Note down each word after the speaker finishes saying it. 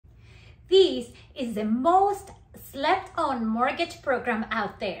This is the most slept on mortgage program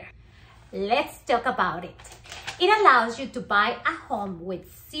out there. Let's talk about it. It allows you to buy a home with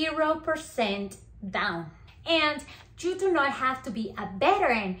 0% down, and you do not have to be a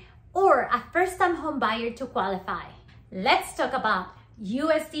veteran or a first-time home buyer to qualify. Let's talk about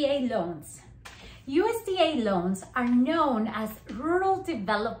USDA loans. USDA loans are known as rural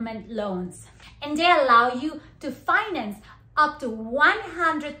development loans, and they allow you to finance up to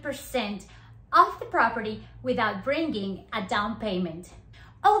 100% of the property without bringing a down payment.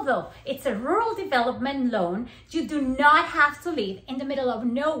 Although it's a rural development loan, you do not have to live in the middle of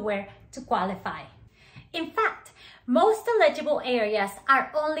nowhere to qualify. In fact, most eligible areas are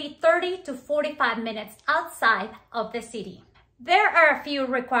only 30 to 45 minutes outside of the city. There are a few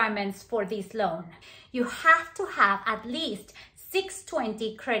requirements for this loan. You have to have at least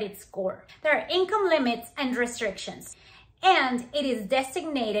 620 credit score. There are income limits and restrictions, and it is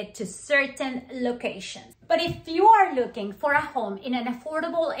designated to certain locations. But if you are looking for a home in an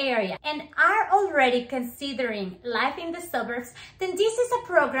affordable area and are already considering life in the suburbs, then this is a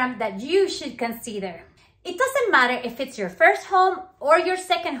program that you should consider. It doesn't matter if it's your first home or your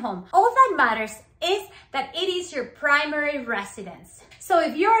second home. All that matters is that it is your primary residence. So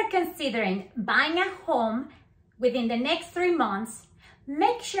if you are considering buying a home within the next 3 months,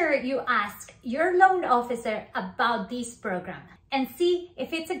 make sure you ask your loan officer about this program and see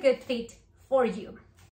if it's a good fit for you.